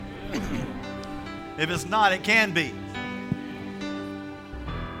If it's not, it can be.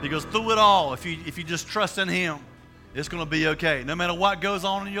 Because through it all, if you just trust in Him, it's going to be okay. No matter what goes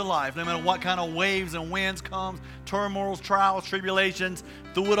on in your life, no matter what kind of waves and winds comes, turmoils, trials, tribulations,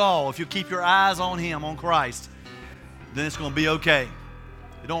 through it all, if you keep your eyes on Him, on Christ, then it's going to be okay.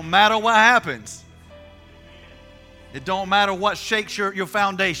 It don't matter what happens. It don't matter what shakes your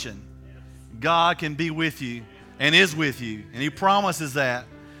foundation. God can be with you and is with you, and He promises that.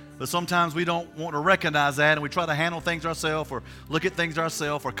 But sometimes we don't want to recognize that, and we try to handle things ourselves or look at things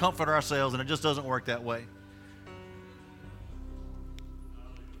ourselves or comfort ourselves, and it just doesn't work that way.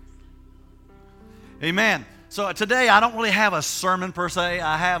 Amen. So today I don't really have a sermon per se.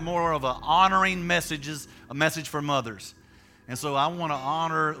 I have more of an honoring messages, a message for mothers. And so I want to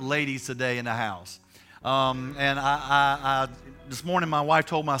honor ladies today in the house. And I this morning my wife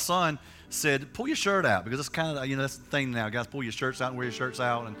told my son, said, pull your shirt out, because it's kind of, that's the thing now. Guys, pull your shirts out and wear your shirts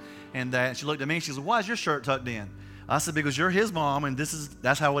out. And she looked at me and she said, why is your shirt tucked in? I said, because you're his mom, and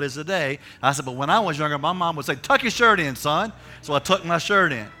that's how it is today. I said, but when I was younger, my mom would say, tuck your shirt in, son. So I tucked my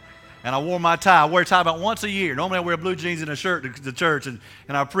shirt in. And I wore my tie. I wear a tie about once a year. Normally I wear blue jeans and a shirt to church and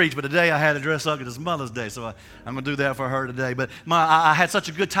I preach. But today I had to dress up because it's Mother's Day. So I'm going to do that for her today. But I had such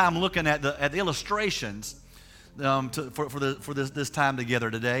a good time looking at the illustrations for this time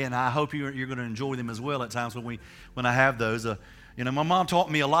together today. And I hope you're going to enjoy them as well at times when I have those. My mom taught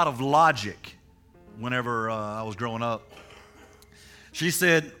me a lot of logic whenever I was growing up. She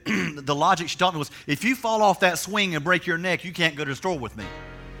said the logic she taught me was, if you fall off that swing and break your neck, you can't go to the store with me.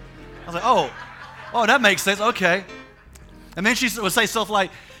 I was like, oh, that makes sense. Okay. And then she would say stuff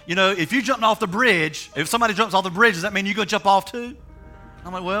like, if you jumped off the bridge, if somebody jumps off the bridge, does that mean you're going to jump off too?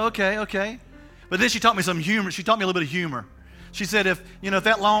 I'm like, well, okay. But then she taught me some humor. She taught me a little bit of humor. She said, if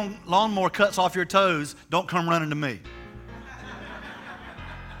that lawnmower cuts off your toes, don't come running to me.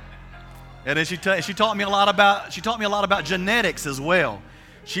 And then she taught me a lot about genetics as well.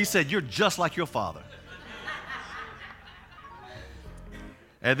 She said, you're just like your father.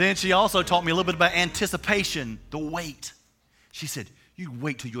 And then she also taught me a little bit about anticipation, the wait. She said, you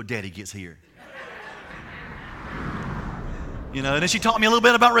wait till your daddy gets here. And then she taught me a little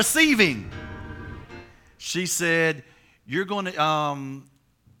bit about receiving. She said, you're going to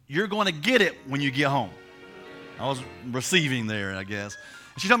get it when you get home. I was receiving there, I guess.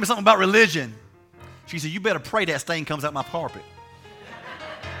 She taught me something about religion. She said, you better pray that stain comes out my carpet.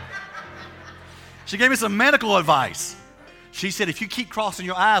 She gave me some medical advice. She said, if you keep crossing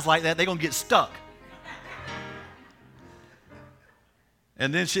your eyes like that, they're going to get stuck.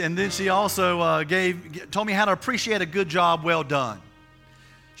 And then she also told me how to appreciate a good job well done.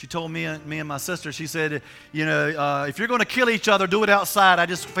 She told me and my sister, she said, if you're going to kill each other, do it outside. I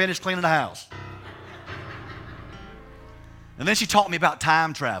just finished cleaning the house. And then she taught me about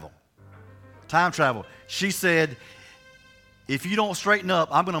time travel. Time travel. She said, if you don't straighten up,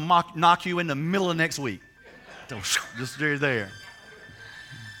 I'm going to knock you in the middle of next week. Just there.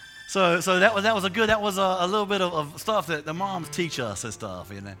 So that was a little bit of stuff that the moms teach us and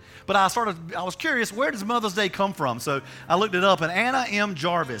stuff. But I was curious, where does Mother's Day come from? So I looked it up, and Anna M.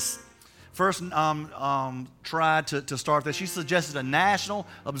 Jarvis first tried to start this. She suggested a national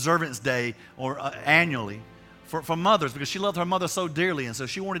observance day or annually for mothers, because she loved her mother so dearly, and so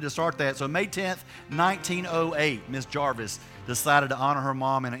she wanted to start that. So May 10th, 1908, Miss Jarvis decided to honor her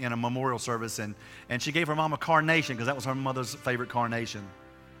mom in a memorial service, and she gave her mom a carnation because that was her mother's favorite carnation.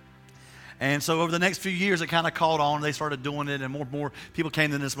 And so over the next few years, it kind of caught on. They started doing it, and more people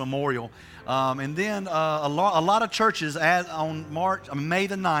came to this memorial. And then a lot of churches, on May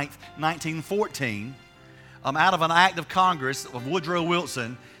the 9th, 1914, out of an act of Congress of Woodrow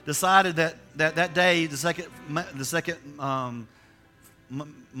Wilson, decided that day, the second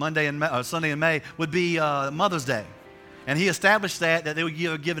Monday and Sunday in May, would be Mother's Day. And he established that they would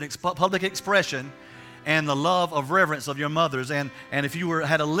give an public expression and the love of reverence of your mothers. And if you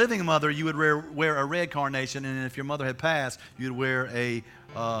had a living mother, you would wear a red carnation. And if your mother had passed, you'd wear a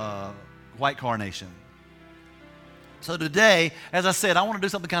white carnation. So today, as I said, I want to do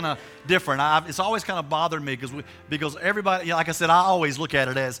something kind of different. It's always kind of bothered me because everybody, like I said, I always look at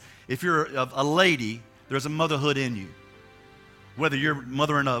it as if you're a lady, there's a motherhood in you. Whether you're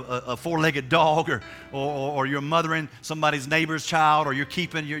mothering a four-legged dog or you're mothering somebody's neighbor's child, or you're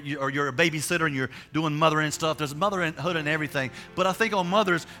you're a babysitter and you're doing mothering stuff, there's motherhood in everything. But I think on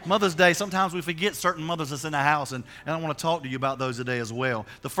Mother's Day, sometimes we forget certain mothers that's in the house, and I want to talk to you about those today as well.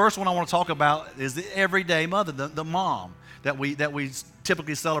 The first one I want to talk about is the everyday mother, the mom that we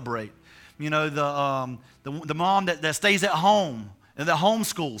typically celebrate. The mom that stays at home and that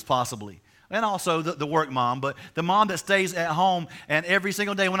homeschools possibly. and also the work mom, but the mom that stays at home and every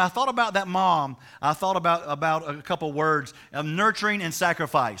single day. When I thought about that mom, I thought about a couple words of nurturing and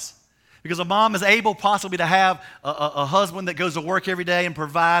sacrifice. Because a mom is able possibly to have a husband that goes to work every day and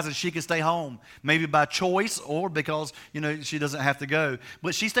provides, and she can stay home, maybe by choice or because, she doesn't have to go.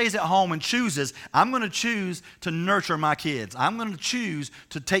 But she stays at home and chooses, I'm going to choose to nurture my kids. I'm going to choose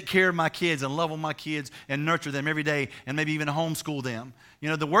to take care of my kids and love on my kids and nurture them every day and maybe even homeschool them.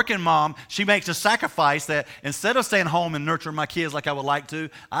 The working mom, she makes a sacrifice that instead of staying home and nurturing my kids like I would like to,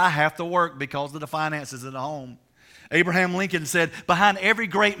 I have to work because of the finances at the home. Abraham Lincoln said, behind every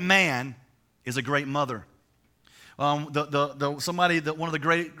great man is a great mother. One of the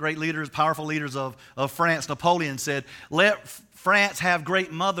great leaders, powerful leaders of France, Napoleon, said, let France have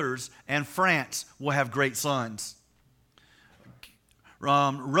great mothers and France will have great sons.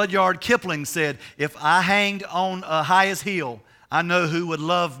 Rudyard Kipling said, if I hanged on a highest hill, I know who would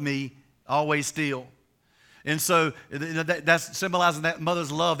love me always still. And so that's symbolizing that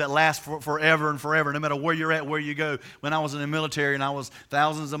mother's love that lasts forever and forever, no matter where you're at, where you go. When I was in the military and I was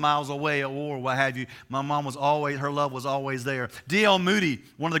thousands of miles away at war, what have you, my mom her love was always there. D.L. Moody,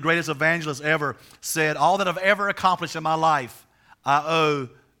 one of the greatest evangelists ever, said, all that I've ever accomplished in my life, I owe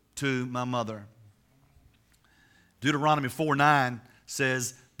to my mother. Deuteronomy 4:9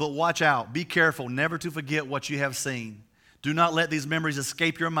 says, but watch out, be careful never to forget what you have seen. Do not let these memories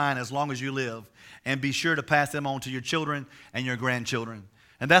escape your mind as long as you live. And be sure to pass them on to your children and your grandchildren.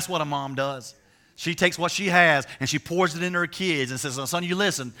 And that's what a mom does. She takes what she has and she pours it into her kids and says, son, you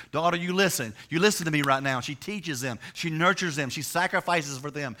listen. Daughter, you listen. You listen to me right now. She teaches them. She nurtures them. She sacrifices for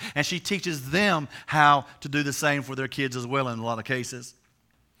them. And she teaches them how to do the same for their kids as well in a lot of cases.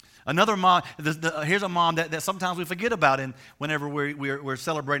 Another mom, here's a mom that sometimes we forget about whenever we're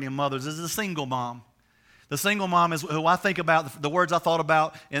celebrating mothers, is a single mom. The single mom is who I think about, the words I thought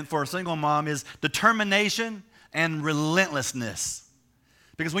about for a single mom is determination and relentlessness.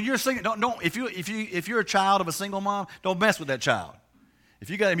 Because when you're single, if you're a child of a single mom, don't mess with that child.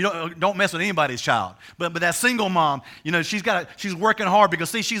 Don't mess with anybody's child. But that single mom, she's working hard because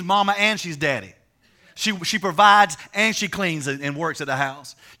see, she's mama and she's daddy. She provides and she cleans and works at the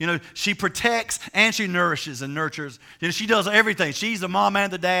house. She protects and she nourishes and nurtures. She does everything. She's the mom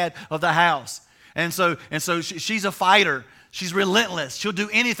and the dad of the house. And so she's a fighter. She's relentless. She'll do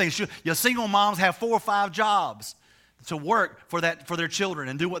anything. Your single moms have 4 or 5 jobs to work for their children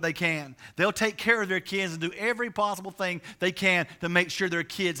and do what they can. They'll take care of their kids and do every possible thing they can to make sure their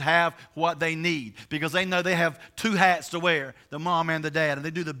kids have what they need because they know they have 2 hats to wear, the mom and the dad, and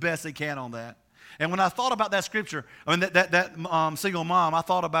they do the best they can on that. And when I thought about that scripture, that single mom,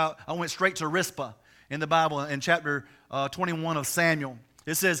 I went straight to Rizpah in the Bible in chapter 21 of Samuel.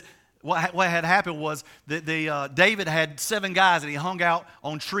 It says, what had happened was that David had 7 guys that he hung out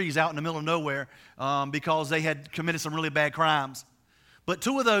on trees out in the middle of nowhere because they had committed some really bad crimes. But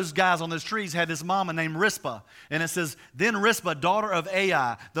 2 of those guys on those trees had this mama named Rizpah. And it says, then Rizpah, daughter of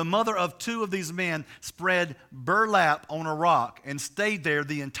Ai, the mother of 2 of these men, spread burlap on a rock and stayed there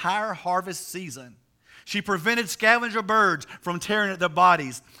the entire harvest season. She prevented scavenger birds from tearing at their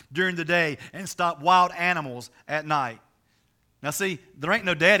bodies during the day and stopped wild animals at night. Now, see, there ain't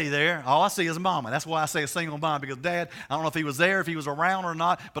no daddy there. All I see is mama. That's why I say a single mom, because dad, I don't know if he was there, if he was around or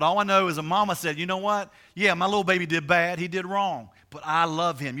not, but all I know is a mama said, you know what? Yeah, my little baby did bad. He did wrong, but I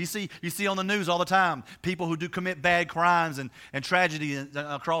love him. You see on the news all the time, people who do commit bad crimes and tragedy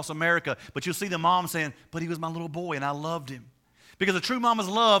across America, but you'll see the mom saying, but he was my little boy and I loved him. Because a true mama's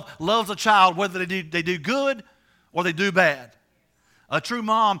love loves a child whether they do good or they do bad. A true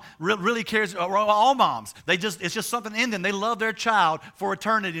mom really cares, all moms. It's just something in them. They love their child for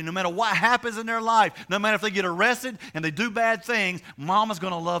eternity. No matter what happens in their life, no matter if they get arrested and they do bad things, mama's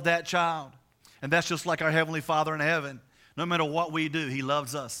going to love that child. And that's just like our Heavenly Father in heaven. No matter what we do, He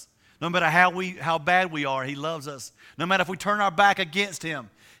loves us. No matter how bad we are, He loves us. No matter if we turn our back against Him,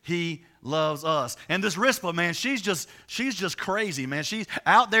 He loves us. And this Rizpah, man, she's just crazy, man. She's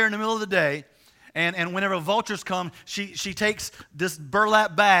out there in the middle of the day. And whenever vultures come, she takes this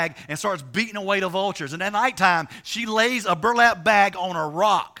burlap bag and starts beating away the vultures. And at nighttime, she lays a burlap bag on a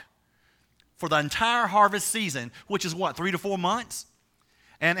rock for the entire harvest season, which is what, 3 to 4 months?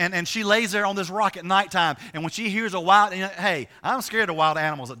 And she lays there on this rock at nighttime. And when she hears hey, I'm scared of wild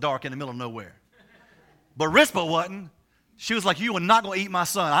animals at dark in the middle of nowhere. But Rizpah wasn't. She was like, you are not going to eat my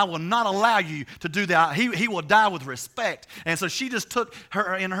son. I will not allow you to do that. He will die with respect. And so she just took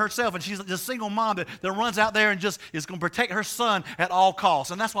her in herself, and she's a single mom that runs out there and just is going to protect her son at all costs.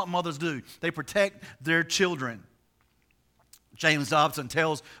 And that's what mothers do. They protect their children. James Dobson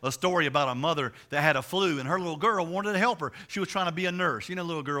tells a story about a mother that had a flu, and her little girl wanted to help her. She was trying to be a nurse. You know,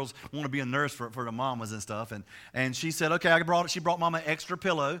 little girls want to be a nurse for the mamas and stuff. And she said, okay, she brought Mama an extra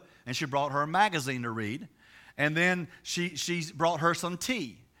pillow, and she brought her a magazine to read. And then she brought her some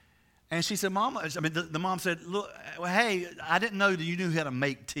tea. And she said, Mama, the mom said, look, hey, I didn't know that you knew how to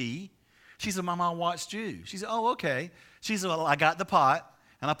make tea. She said, Mama, I watched you. She said, oh, okay. She said, well, I got the pot,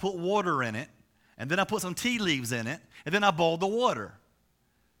 and I put water in it, and then I put some tea leaves in it, and then I boiled the water.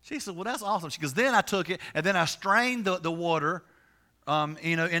 She said, well, that's awesome. She goes, then I took it, and then I strained the water,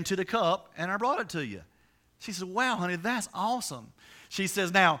 into the cup, and I brought it to you. She said, wow, honey, that's awesome. She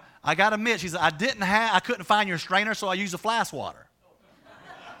says, now, I got to admit, she said, I couldn't find your strainer, so I used the flask water.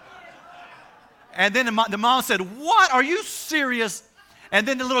 And then the mom said, what? Are you serious? And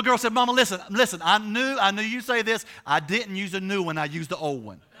then the little girl said, Mama, listen, I knew you say this. I didn't use the new one, I used the old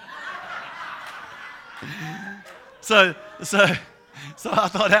one. So I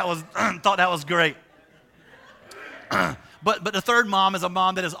thought that was great. But the third mom is a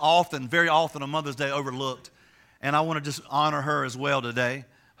mom that is very often on Mother's Day overlooked. And I want to just honor her as well today,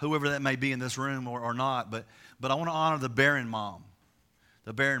 whoever that may be in this room or not. But I want to honor the barren mom.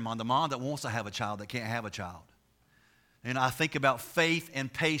 The barren mom, the mom that wants to have a child that can't have a child. And I think about faith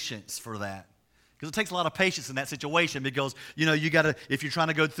and patience for that. Because it takes a lot of patience in that situation because, you got to, if you're trying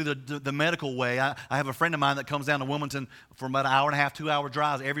to go through the medical way, I have a friend of mine that comes down to Wilmington for about an hour and a half, 2 hour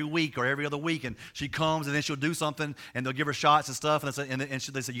drives every week or every other week. And she comes and then she'll do something and they'll give her shots and stuff. And they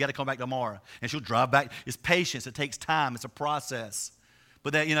say, you got to come back tomorrow. And she'll drive back. It's patience. It takes time. It's a process.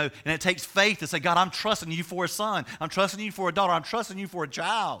 But that, and it takes faith to say, God, I'm trusting you for a son. I'm trusting you for a daughter. I'm trusting you for a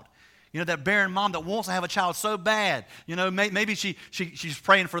child. That barren mom that wants to have a child so bad. Maybe she's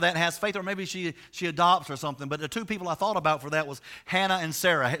praying for that and has faith, or maybe she adopts or something. But the two people I thought about for that was Hannah and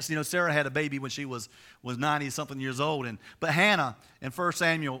Sarah. Sarah had a baby when she was 90-something years old. But Hannah, in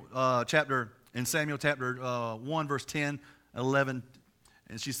Samuel chapter 1, verse 10, 11,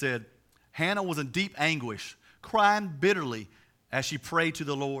 and she said, Hannah was in deep anguish, crying bitterly as she prayed to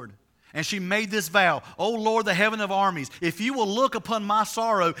the Lord. And she made this vow, O Lord, the heaven of armies, if you will look upon my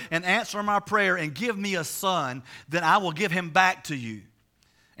sorrow and answer my prayer and give me a son, then I will give him back to you.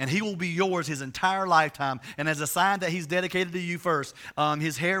 And he will be yours his entire lifetime. And as a sign that he's dedicated to you first,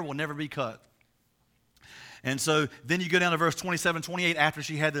 his hair will never be cut. And so then you go down to verse 27, 28, after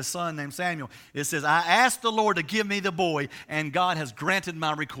she had this son named Samuel. It says, I asked the Lord to give me the boy, and God has granted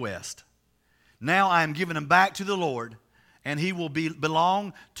my request. Now I am giving him back to the Lord, and he will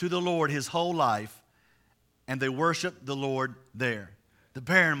belong to the Lord his whole life. And they worship the Lord there. The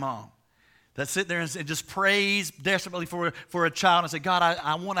barren mom that sit there and just prays desperately for a child and say, God,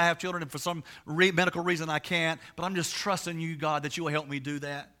 I want to have children, and for some medical reason I can't, but I'm just trusting you, God, that you will help me do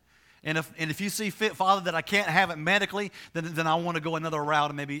that. And if you see fit, Father, that I can't have it medically, then I want to go another route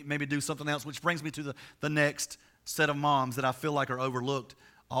and maybe do something else, which brings me to the next set of moms that I feel like are overlooked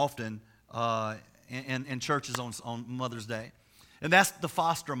often in churches on Mother's Day. And that's the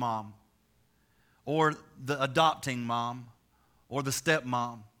foster mom, or the adopting mom, or the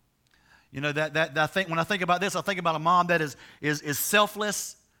stepmom. That I think when I think about this, I think about a mom that is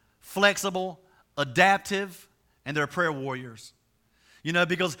selfless, flexible, adaptive, and they're prayer warriors.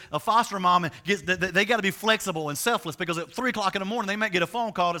 Because a foster mom they got to be flexible and selfless, because at 3 o'clock in the morning they might get a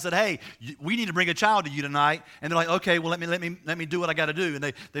phone call that said, "Hey, we need to bring a child to you tonight," and they're like, "Okay, well let me do what I got to do,"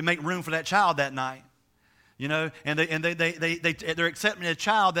 and they make room for that child that night. And they're accepting a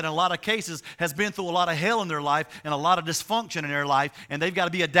child that in a lot of cases has been through a lot of hell in their life and a lot of dysfunction in their life, and they've got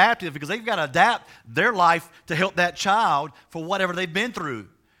to be adaptive because they've got to adapt their life to help that child for whatever they've been through.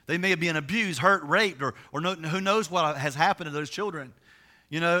 They may have been abused, hurt, raped, or who knows what has happened to those children.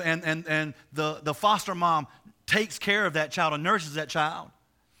 And the foster mom takes care of that child and nurses that child.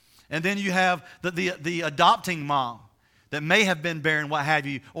 And then you have the adopting mom that may have been barren, what have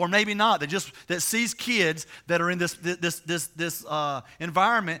you, or maybe not, that sees kids that are in this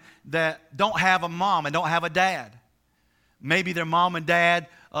environment that don't have a mom and don't have a dad. Maybe their mom and dad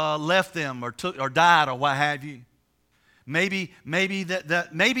left them or died or what have you. Maybe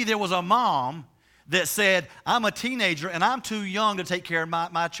there was a mom that said, I'm a teenager and I'm too young to take care of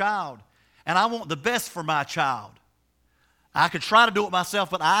my child, and I want the best for my child. I could try to do it myself,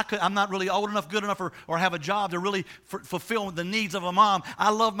 but I'm not really old enough, good enough, or have a job to really fulfill the needs of a mom.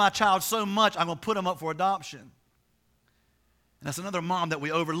 I love my child so much, I'm going to put him up for adoption. And that's another mom that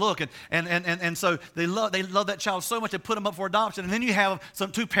we overlook. And so they love that child so much, they put him up for adoption. And then you have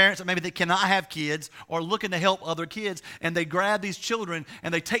two parents that maybe they cannot have kids or looking to help other kids, and they grab these children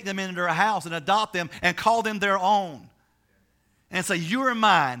and they take them into their house and adopt them and call them their own. And say, you are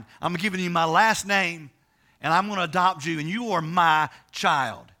mine. I'm giving you my last name. and I'm going to adopt you, and you are my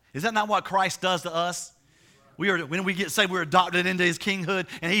child. Is that not what Christ does to us? When we get saved, we're adopted into his kinghood,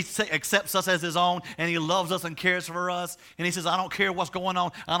 and he accepts us as his own, and he loves us and cares for us. And he says, I don't care what's going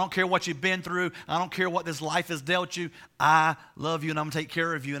on. I don't care what you've been through. I don't care what this life has dealt you. I love you, and I'm going to take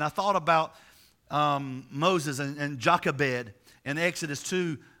care of you. And I thought about Moses and Jochebed in Exodus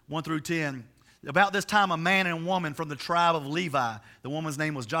 2, 1 through 10. About this time, a man and woman from the tribe of Levi, the woman's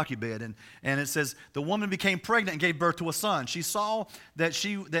name was Jochebed, and it says, the woman became pregnant and gave birth to a son. She saw that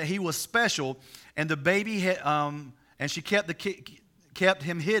he was special, and the baby had, and she kept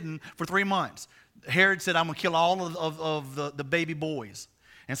him hidden for 3 months. Herod said, I'm going to kill all of the baby boys.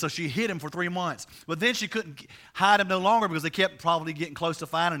 And so she hid him for 3 months. But then she couldn't hide him no longer because they kept probably getting close to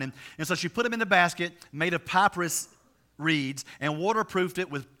finding him. And so she put him in a basket, made of papyrus reeds, and waterproofed it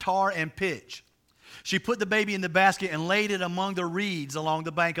with tar and pitch. She put the baby in the basket and laid it among the reeds along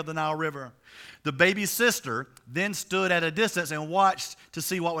the bank of the Nile River. The baby's sister then stood at a distance and watched to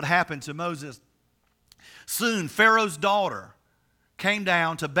see what would happen to Moses. Soon, Pharaoh's daughter came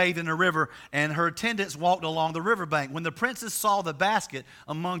down to bathe in the river, and her attendants walked along the riverbank. When the princess saw the basket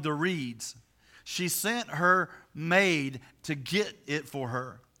among the reeds, she sent her maid to get it for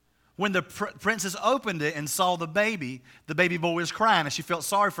her. When the princess opened it and saw the baby boy was crying, and she felt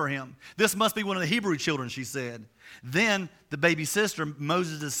sorry for him. This must be one of the Hebrew children, she said. Then the baby's sister,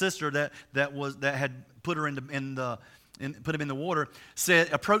 Moses' sister that had put her put him in the water,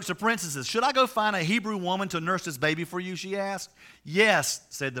 approached the princesses. Should I go find a Hebrew woman to nurse this baby for you? She asked. Yes,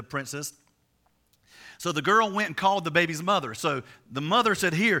 said the princess. So the girl went and called the baby's mother. So the mother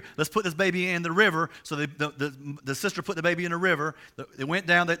said, here, let's put this baby in the river. So the sister put the baby in the river. They went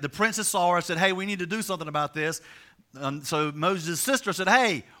down. The princess saw her and said, hey, we need to do something about this. So Moses' sister said,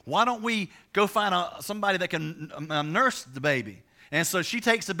 hey, why don't we go find somebody that can nurse the baby? And so she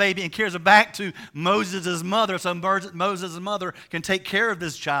takes the baby and carries it back to Moses' mother, so Moses' mother can take care of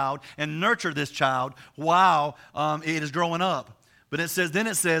this child and nurture this child while it is growing up. But it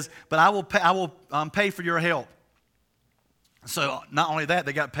says, but I will pay for your help. So not only that,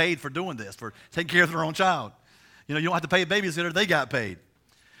 they got paid for doing this, for taking care of their own child. You don't have to pay a babysitter; they got paid.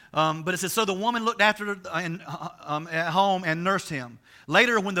 But it says, so the woman looked after at home and nursed him.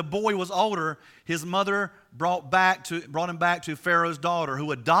 Later, when the boy was older, his mother brought him back to Pharaoh's daughter,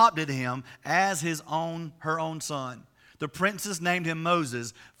 who adopted him as her own son. The princess named him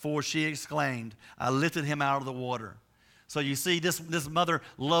Moses, for she exclaimed, I lifted him out of the water. So you see, this mother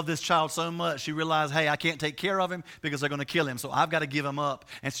loved this child so much, she realized, hey, I can't take care of him because they're going to kill him, so I've got to give him up.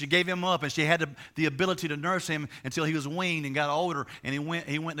 And she gave him up, and she had the ability to nurse him until he was weaned and got older, and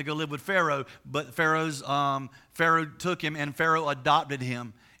he went to go live with Pharaoh. But Pharaoh took him, and Pharaoh adopted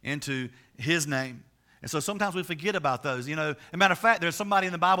him into his name. And so sometimes we forget about those. As a matter of fact, there's somebody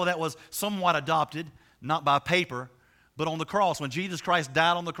in the Bible that was somewhat adopted, not by paper, but on the cross. When Jesus Christ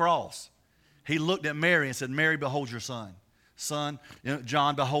died on the cross, he looked at Mary and said, Mary, behold your son. Son,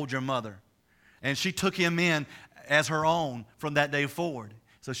 John, behold your mother. And she took him in as her own from that day forward.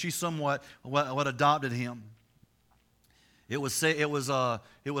 So she somewhat what adopted him. It was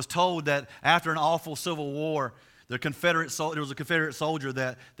told that after an awful civil war, there was a Confederate soldier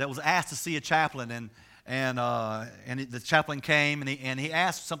that was asked to see a chaplain, and the chaplain came and he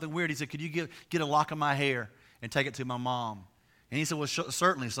asked something weird. He said, could you get a lock of my hair and take it to my mom? And he said, well,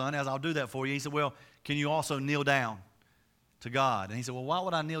 certainly, son, as I'll do that for you. He said, well, can you also kneel down to God? And he said, well, why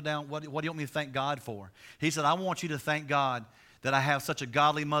would I kneel down? What do you want me to thank God for? He said, I want you to thank God that I have such a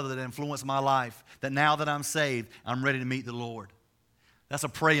godly mother that influenced my life, that now that I'm saved, I'm ready to meet the Lord. That's a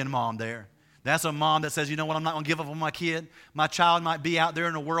praying mom there. That's a mom that says, you know what, I'm not going to give up on my kid. My child might be out there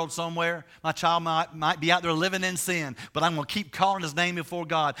in the world somewhere. My child might be out there living in sin, but I'm going to keep calling his name before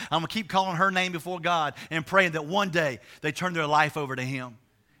God. I'm going to keep calling her name before God and praying that one day they turn their life over to him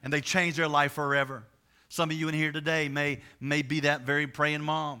and they change their life forever. Some of you in here today may be that very praying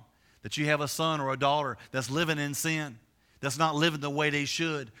mom, that you have a son or a daughter that's living in sin, that's not living the way they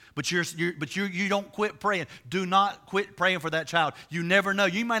should. But you don't quit praying. Do not quit praying for that child. You never know.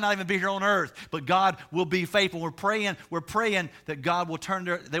 You might not even be here on earth, but God will be faithful. We're praying that God will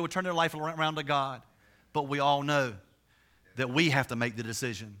they will turn their life around to God. But we all know that we have to make the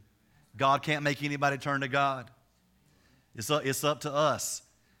decision. God can't make anybody turn to God. It's up to us.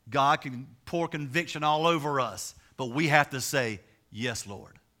 God can pour conviction all over us, but we have to say, yes,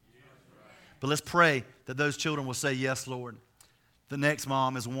 Lord. But let's pray that those children will say, yes, Lord. The next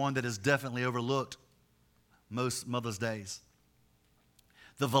mom is one that is definitely overlooked most Mother's Days.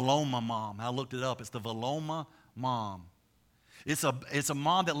 The Veloma mom. I looked it up. It's the Veloma mom. It's a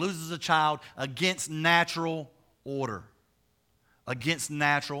mom that loses a child against natural order. against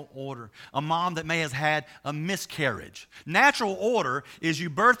natural order. A mom that may have had a miscarriage. Natural order is you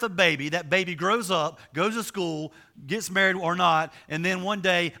birth a baby, that baby grows up, goes to school, gets married or not, and then one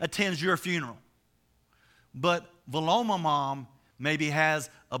day attends your funeral. But Viloma mom maybe has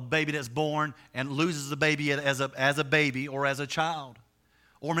a baby that's born and loses the baby as a baby or as a child.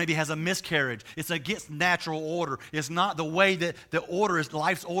 Or maybe has a miscarriage. It's against natural order. It's not the way that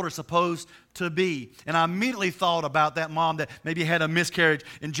life's order is supposed to be. And I immediately thought about that mom that maybe had a miscarriage.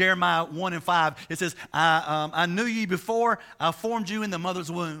 In Jeremiah 1:5, it says, I knew you before I formed you in the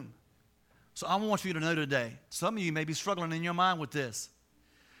mother's womb. So I want you to know today, some of you may be struggling in your mind with this.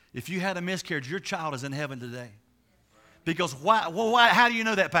 If you had a miscarriage, your child is in heaven today. Because why? Well, how do you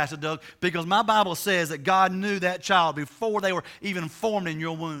know that, Pastor Doug? Because my Bible says that God knew that child before they were even formed in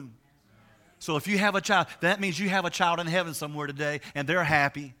your womb. So if you have a child, that means you have a child in heaven somewhere today, and they're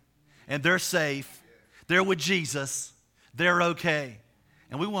happy, and they're safe, they're with Jesus, they're okay.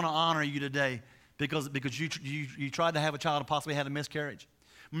 And we want to honor you today because you tried to have a child and possibly had a miscarriage.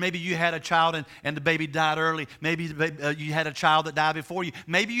 Maybe you had a child and the baby died early. Maybe you had a child that died before you.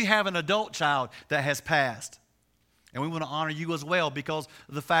 Maybe you have an adult child that has passed. And we want to honor you as well because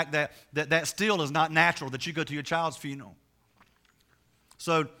of the fact that still is not natural that you go to your child's funeral.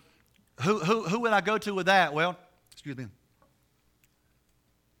 So who would I go to with that? Well, excuse me.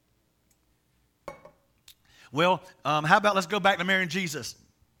 Well, how about let's go back to Mary and Jesus.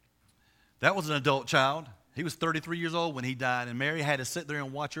 That was an adult child. He was 33 years old when he died, and Mary had to sit there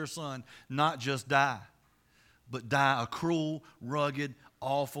and watch her son not just die, but die a cruel, rugged,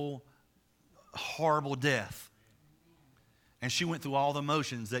 awful, horrible death. And she went through all the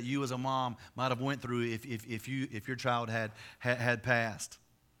motions that you as a mom might have went through if your child had passed.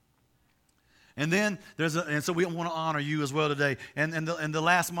 And then and so we want to honor you as well today. And the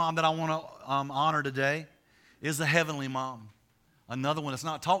last mom that I want to honor today is the heavenly mom. Another one that's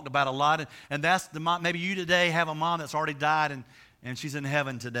not talked about a lot, and that's the mom. Maybe you today have a mom that's already died and she's in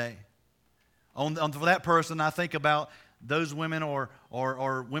heaven today. For that person, I think about those women or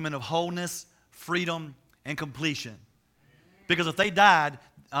women of wholeness, freedom, and completion. Because if they died,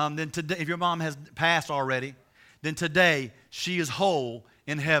 then today, if your mom has passed already, then today she is whole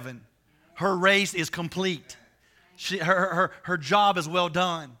in heaven. Her race is complete. Her job is well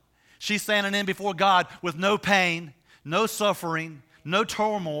done. She's standing in before God with no pain, no suffering, no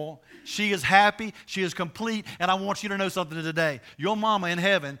turmoil. She is happy. She is complete. And I want you to know something today. Your mama in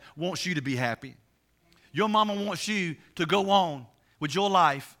heaven wants you to be happy. Your mama wants you to go on with your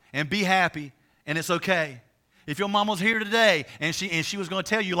life and be happy, and it's okay. If your mom was here today and she was going to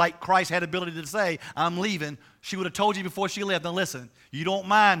tell you, like Christ had the ability to say, I'm leaving, she would have told you before she left, now listen, you don't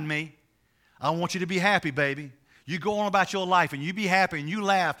mind me. I want you to be happy, baby. You go on about your life and you be happy and you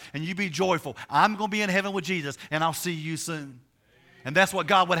laugh and you be joyful. I'm going to be in heaven with Jesus and I'll see you soon. And that's what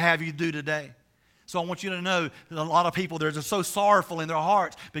God would have you do today. So I want you to know that a lot of people, they're just so sorrowful in their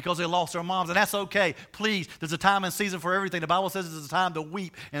hearts because they lost their moms. And that's okay. Please, there's a time and season for everything. The Bible says there's a time to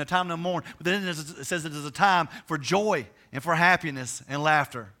weep and a time to mourn. But then it says that there's a time for joy and for happiness and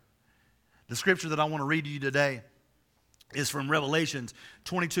laughter. The scripture that I want to read to you today is from Revelations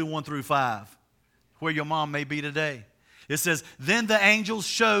 22:1-5, where your mom may be today. It says, then the angels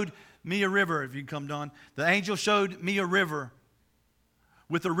showed me a river. If you can come, Don. The angel showed me a river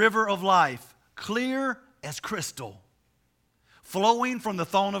with the river of life, clear as crystal, flowing from the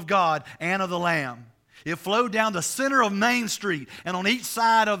throne of God and of the Lamb. It flowed down the center of Main Street, and on each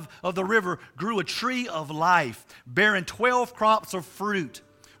side of the river grew a tree of life, bearing 12 crops of fruit,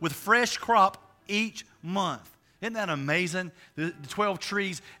 with fresh crop each month. Isn't that amazing? The 12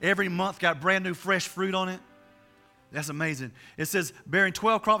 trees every month got brand new fresh fruit on it. That's amazing. It says, bearing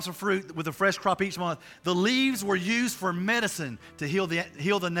 12 crops of fruit with a fresh crop each month. The leaves were used for medicine to heal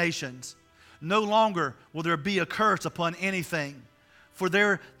the nations. No longer will there be a curse upon anything, for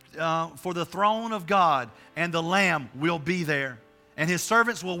the throne of God and the Lamb will be there, and his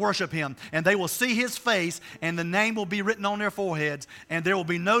servants will worship him, and they will see his face, and the name will be written on their foreheads, and there will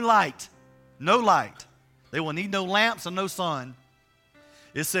be no light. They will need no lamps and no sun.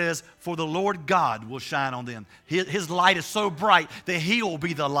 It says, for the Lord God will shine on them. His light is so bright that he will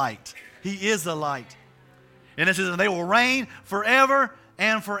be the light. He is the light. And it says, and they will reign forever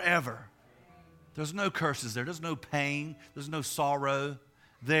and forever. There's no curses there. There's no pain. There's no sorrow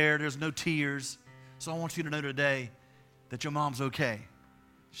there. There's no tears. So I want you to know today that your mom's okay.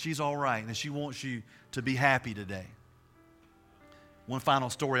 She's all right, and she wants you to be happy today. One final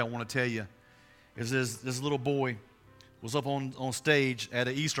story I want to tell you is this little boy was up on stage at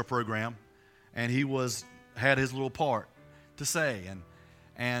an Easter program, and he had his little part to say.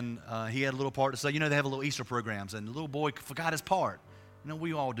 And he had a little part to say. You know, they have a little Easter programs, and the little boy forgot his part. You know,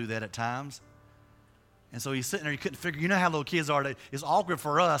 we all do that at times. And so he's sitting there, he couldn't figure. You know how little kids are. It's awkward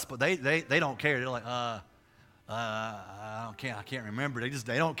for us, but they don't care. They're like, I can't remember.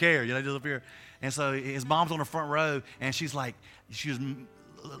 They don't care. You know, they just up here. And so his mom's on the front row, and she was like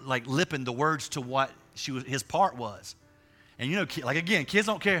lipping the words to what his part was. And you know, like again, kids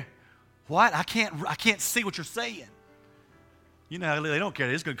don't care. What? I can't see what you're saying. You know, they don't care.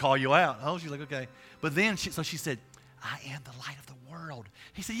 They're just going to call you out. Oh, she's like, okay. But then, she said, I am the light of the world.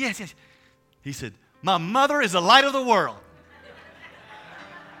 He said, yes, yes. He said, my mother is the light of the world.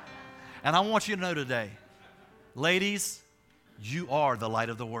 And I want you to know today, ladies, you are the light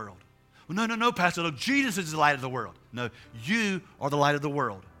of the world. Well, no, Pastor. No, Jesus is the light of the world. No, you are the light of the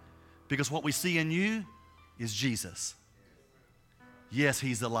world. Because what we see in you is Jesus. Yes,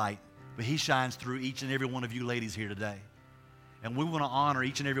 he's the light, but he shines through each and every one of you ladies here today. And we want to honor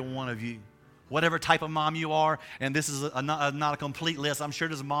each and every one of you. Whatever type of mom you are, and this is not a complete list. I'm sure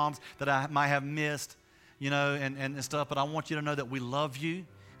there's moms that I might have missed, you know, and stuff, but I want you to know that we love you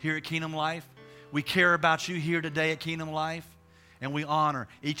here at Kingdom Life. We care about you here today at Kingdom Life, and we honor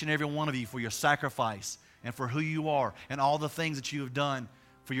each and every one of you for your sacrifice and for who you are and all the things that you have done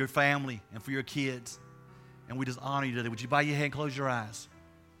for your family and for your kids. And we just honor you today. Would you bow your head and close your eyes?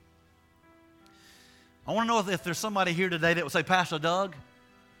 I want to know if there's somebody here today that would say, Pastor Doug,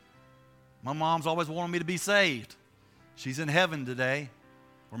 my mom's always wanted me to be saved. She's in heaven today.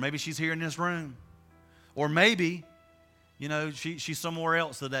 Or maybe she's here in this room. Or maybe, you know, she's somewhere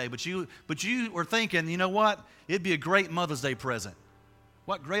else today. But you were thinking, you know what? It'd be a great Mother's Day present.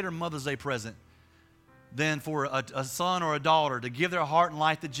 What greater Mother's Day present than for a son or a daughter to give their heart and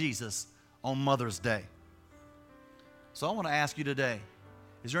life to Jesus on Mother's Day? So I want to ask you today,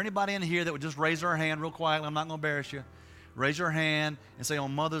 is there anybody in here that would just raise their hand real quietly? I'm not going to embarrass you. Raise your hand and say,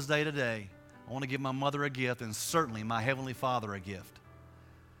 on Mother's Day today, I want to give my mother a gift and certainly my Heavenly Father a gift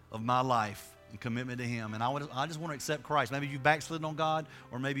of my life and commitment to Him. And I just want to accept Christ. Maybe you've backslidden on God,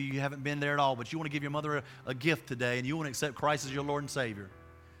 or maybe you haven't been there at all, but you want to give your mother a gift today and you want to accept Christ as your Lord and Savior.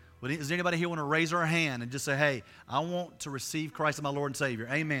 But is there anybody here want to raise their hand and just say, hey, I want to receive Christ as my Lord and Savior?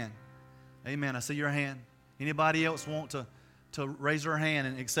 Amen. Amen. I see your hand. Anybody else want to raise their hand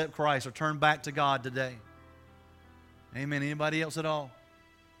and accept Christ or turn back to God today? Amen. Anybody else at all?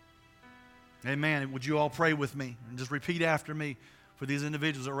 Amen. Would you all pray with me and just repeat after me for these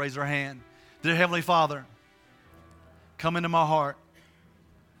individuals that raise their hand? Dear Heavenly Father, come into my heart.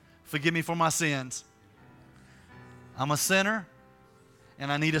 Forgive me for my sins. I'm a sinner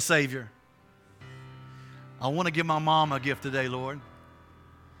and I need a Savior. I want to give my mom a gift today, Lord,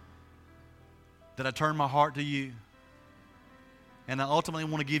 that I turn my heart to you. And I ultimately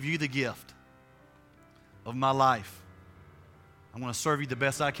want to give you the gift of my life. I'm going to serve you the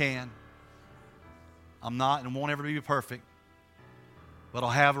best I can. I'm not and won't ever be perfect, but I'll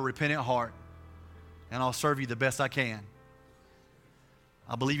have a repentant heart, and I'll serve you the best I can.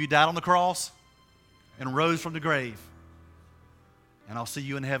 I believe you died on the cross and rose from the grave, and I'll see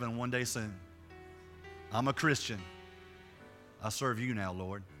you in heaven one day soon. I'm a Christian. I serve you now,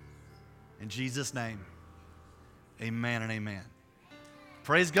 Lord. In Jesus' name, amen and amen.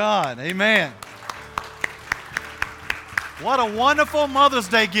 Praise God. Amen. What a wonderful Mother's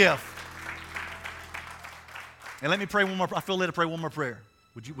Day gift. And let me pray one more. I feel led to pray one more prayer.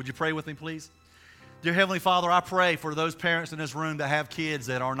 Would you pray with me, please? Dear Heavenly Father, I pray for those parents in this room that have kids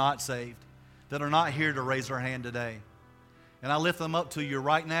that are not saved, that are not here to raise their hand today. And I lift them up to you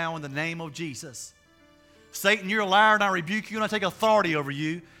right now in the name of Jesus. Satan, you're a liar, and I rebuke you, and I take authority over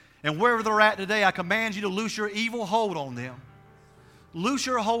you. And wherever they're at today, I command you to loose your evil hold on them. Loose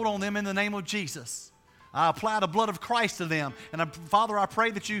your hold on them in the name of Jesus. I apply the blood of Christ to them. And Father, I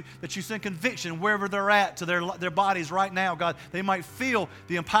pray that you send conviction wherever they're at to their bodies right now, God. They might feel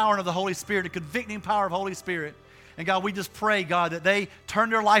the empowering of the Holy Spirit, the convicting power of the Holy Spirit. And God, we just pray, God, that they turn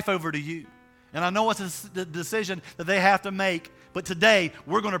their life over to you. And I know it's a decision that they have to make. But today,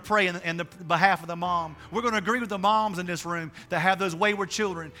 we're going to pray in the behalf of the mom. We're going to agree with the moms in this room that have those wayward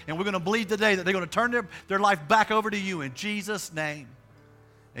children. And we're going to believe today that they're going to turn their life back over to you in Jesus' name.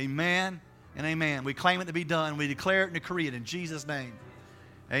 Amen and amen. We claim it to be done. We declare it and decree it in Jesus' name.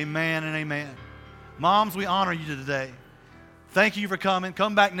 Amen and amen. Moms, we honor you today. Thank you for coming.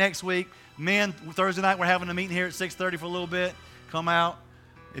 Come back next week. Men, Thursday night, we're having a meeting here at 6:30 for a little bit. Come out.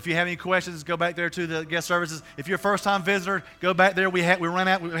 If you have any questions, go back there to the guest services. If you're a first-time visitor, go back there. We had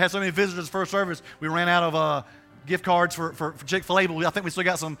so many visitors first service. We ran out of gift cards for Chick-fil-A, but I think we still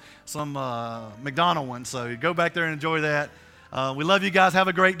got some McDonald's ones. So go back there and enjoy that. We love you guys. Have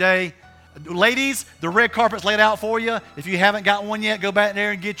a great day. Ladies, the red carpet's laid out for you. If you haven't got one yet, go back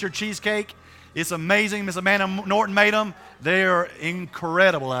there and get your cheesecake. It's amazing. Miss Amanda Norton made them. They are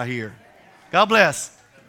incredible out here. God bless.